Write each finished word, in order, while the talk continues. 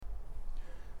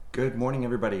Good morning,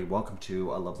 everybody. Welcome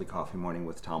to a lovely coffee morning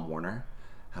with Tom Warner.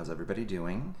 How's everybody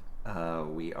doing?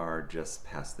 We are just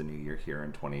past the new year here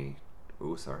in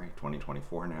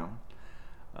 2024 now.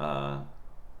 Uh,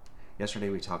 Yesterday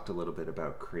we talked a little bit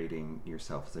about creating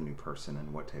yourself as a new person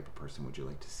and what type of person would you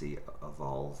like to see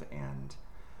evolve and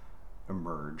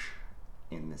emerge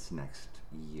in this next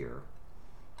year.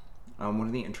 One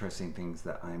of the interesting things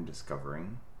that I'm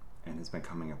discovering and has been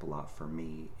coming up a lot for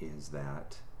me is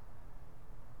that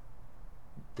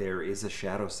there is a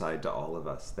shadow side to all of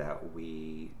us that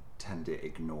we tend to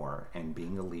ignore. And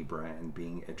being a Libra and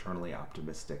being eternally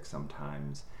optimistic,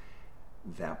 sometimes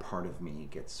that part of me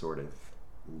gets sort of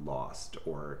lost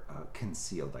or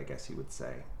concealed, I guess you would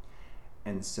say.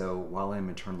 And so while I'm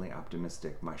eternally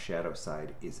optimistic, my shadow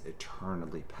side is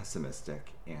eternally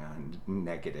pessimistic and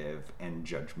negative and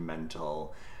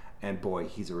judgmental. And boy,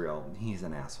 he's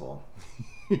an asshole.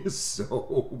 He's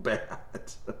so bad.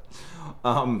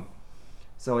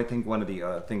 So I think one of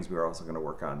the things we're also going to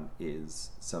work on is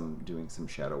doing some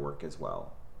shadow work as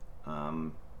well.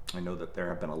 I know that there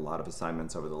have been a lot of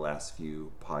assignments over the last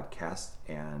few podcasts,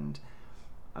 and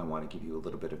I want to give you a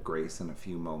little bit of grace and a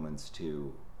few moments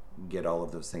to get all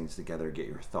of those things together, get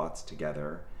your thoughts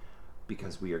together,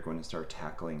 because we are going to start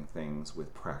tackling things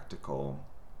with practical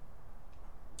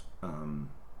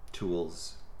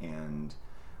tools, and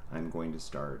I'm going to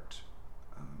start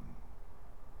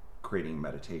creating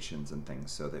meditations and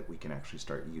things so that we can actually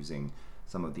start using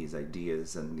some of these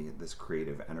ideas and this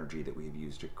creative energy that we've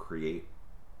used to create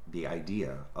the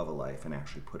idea of a life and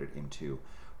actually put it into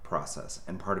process.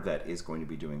 And part of that is going to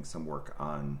be doing some work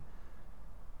on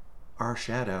our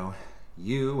shadow.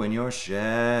 You and your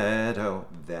shadow.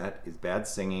 That is bad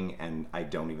singing, and I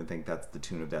don't even think that's the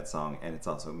tune of that song, and it's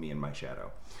also me and my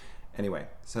shadow. Anyway,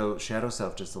 so shadow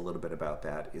self, just a little bit about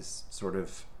that, is sort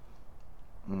of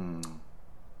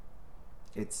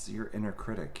it's your inner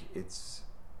critic. It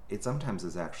sometimes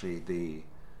is actually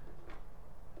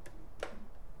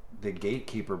the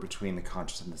gatekeeper between the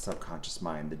conscious and the subconscious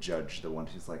mind, the judge, the one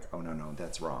who's like, oh no,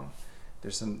 that's wrong.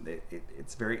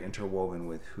 It's very interwoven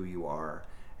with who you are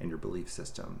and your belief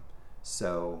system.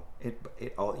 So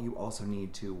you also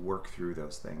need to work through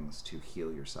those things to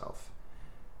heal yourself.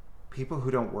 People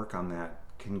who don't work on that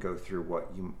can go through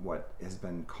what has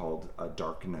been called a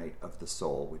dark night of the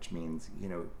soul, which means,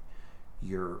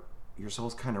 your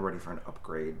soul's kind of ready for an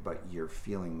upgrade, but you're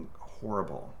feeling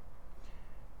horrible.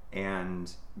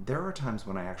 And there are times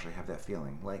when I actually have that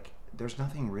feeling, like there's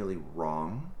nothing really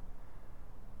wrong,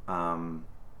 but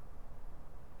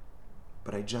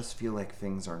I just feel like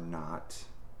things are not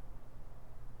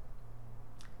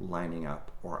lining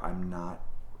up, or I'm not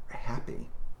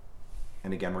happy.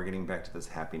 And again, we're getting back to this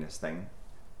happiness thing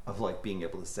of like being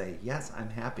able to say, yes, I'm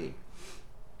happy.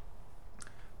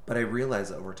 But I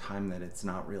realize over time that it's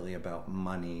not really about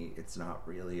money. It's about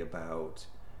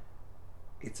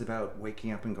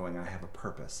waking up and going, I have a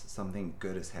purpose. Something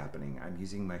good is happening. I'm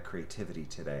using my creativity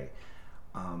today.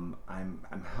 I'm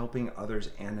helping others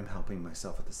and I'm helping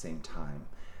myself at the same time.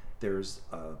 There's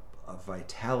a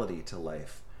vitality to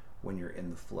life when you're in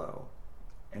the flow.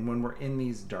 And when we're in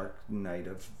these dark night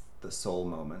of the soul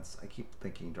moments, I keep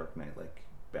thinking Dark Knight like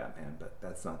Batman, but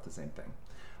that's not the same thing.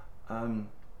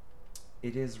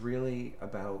 It is really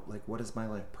about, like, what is my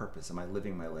life purpose? Am I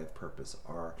living my life purpose?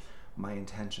 Are my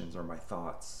intentions or my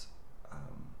thoughts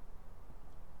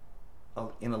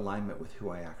in alignment with who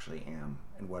I actually am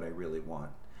and what I really want?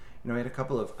 I had a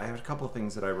couple of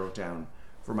things that I wrote down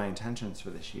for my intentions for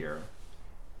this year,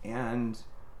 and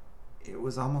it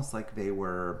was almost like they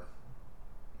were,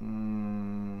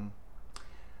 I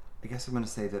guess I'm going to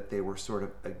say that they were sort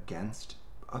of against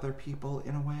other people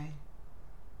in a way.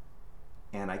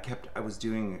 And I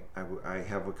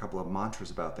have a couple of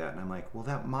mantras about that, and I'm like, well,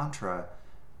 that mantra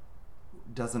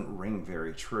doesn't ring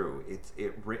very true. It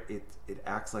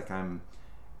acts like I'm,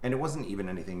 and it wasn't even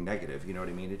anything negative, you know what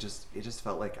I mean? It just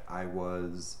felt like I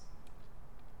was,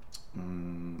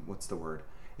 what's the word?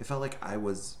 It felt like I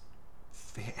was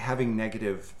having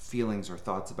negative feelings or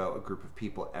thoughts about a group of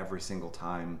people every single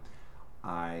time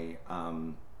I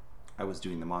was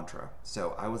doing the mantra.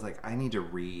 So I was like, I need to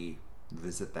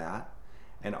revisit that.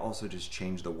 And also just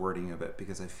change the wording of it,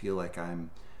 because I feel like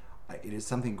it is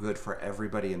something good for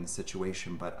everybody in the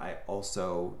situation, but I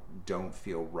also don't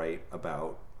feel right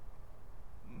about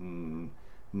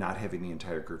not having the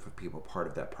entire group of people part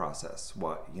of that process.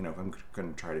 If I'm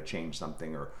going to try to change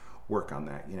something or work on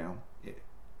that, it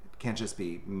can't just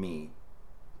be me.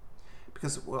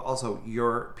 Because also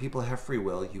your people have free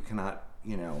will. You cannot,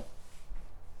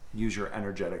 use your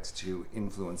energetics to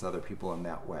influence other people in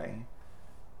that way.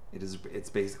 It's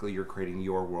basically you're creating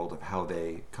your world of how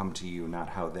they come to you, not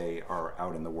how they are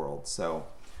out in the world. So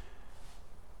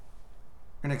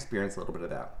we're gonna experience a little bit of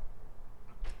that.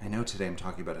 I know today I'm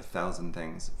talking about 1,000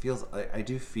 things. I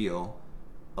do feel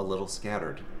a little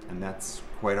scattered, and that's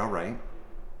quite all right.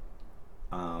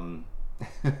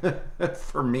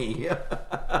 For me.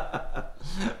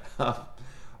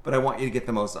 But I want you to get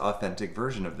the most authentic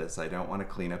version of this. I don't want to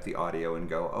clean up the audio and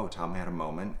go, oh, Tom had a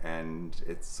moment and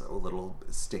it's a little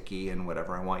sticky and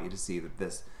whatever. I want you to see that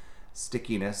this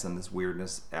stickiness and this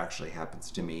weirdness actually happens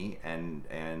to me, and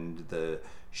the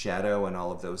shadow and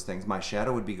all of those things. My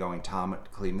shadow would be going, Tom,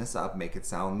 clean this up, make it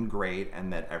sound great,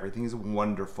 and that everything is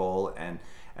wonderful and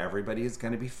everybody is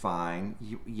going to be fine.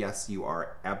 Yes, you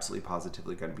are absolutely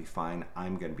positively going to be fine.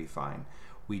 I'm going to be fine.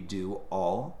 We do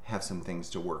all have some things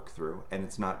to work through, and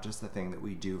it's not just the thing that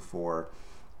we do for,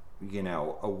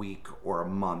 a week or a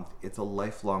month. It's a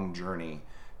lifelong journey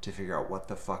to figure out what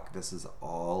the fuck this is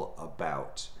all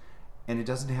about. And it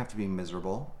doesn't have to be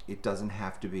miserable. It doesn't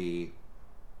have to be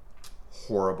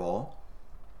horrible.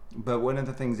 But one of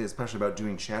the things, especially about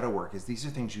doing shadow work, is these are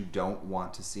things you don't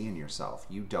want to see in yourself.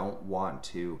 You don't want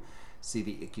to see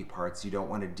the icky parts. You don't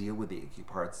want to deal with the icky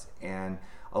parts. And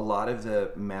a lot of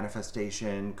the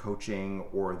manifestation coaching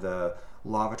or the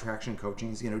law of attraction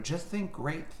coaching is, just think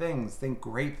great things, think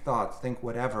great thoughts, think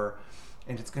whatever.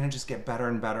 And it's going to just get better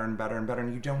and better and better and better.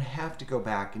 And you don't have to go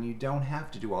back, and you don't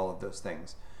have to do all of those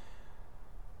things.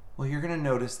 Well, you're going to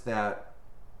notice that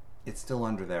it's still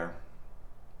under there.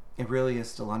 It really is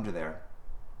still under there.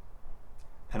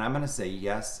 And I'm going to say,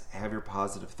 yes, have your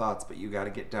positive thoughts, but you got to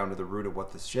get down to the root of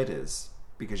what the shit is,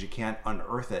 because you can't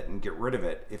unearth it and get rid of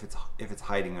it if it's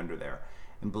hiding under there.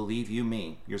 And believe you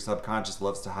me, your subconscious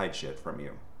loves to hide shit from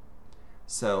you.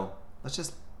 So let's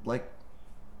just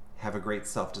have a great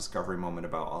self-discovery moment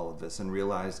about all of this and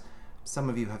realize some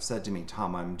of you have said to me,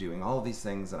 Tom, I'm doing all these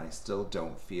things and I still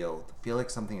don't feel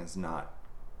like something is not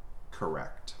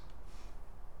correct.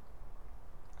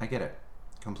 I get it.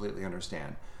 Completely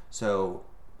understand. So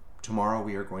tomorrow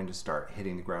we are going to start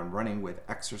hitting the ground running with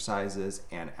exercises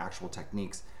and actual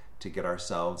techniques to get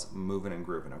ourselves moving and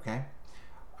grooving, okay?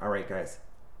 All right, guys.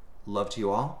 Love to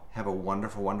you all. Have a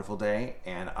wonderful, wonderful day,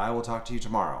 and I will talk to you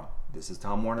tomorrow. This is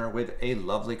Tom Warner with A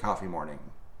Lovely Coffee Morning.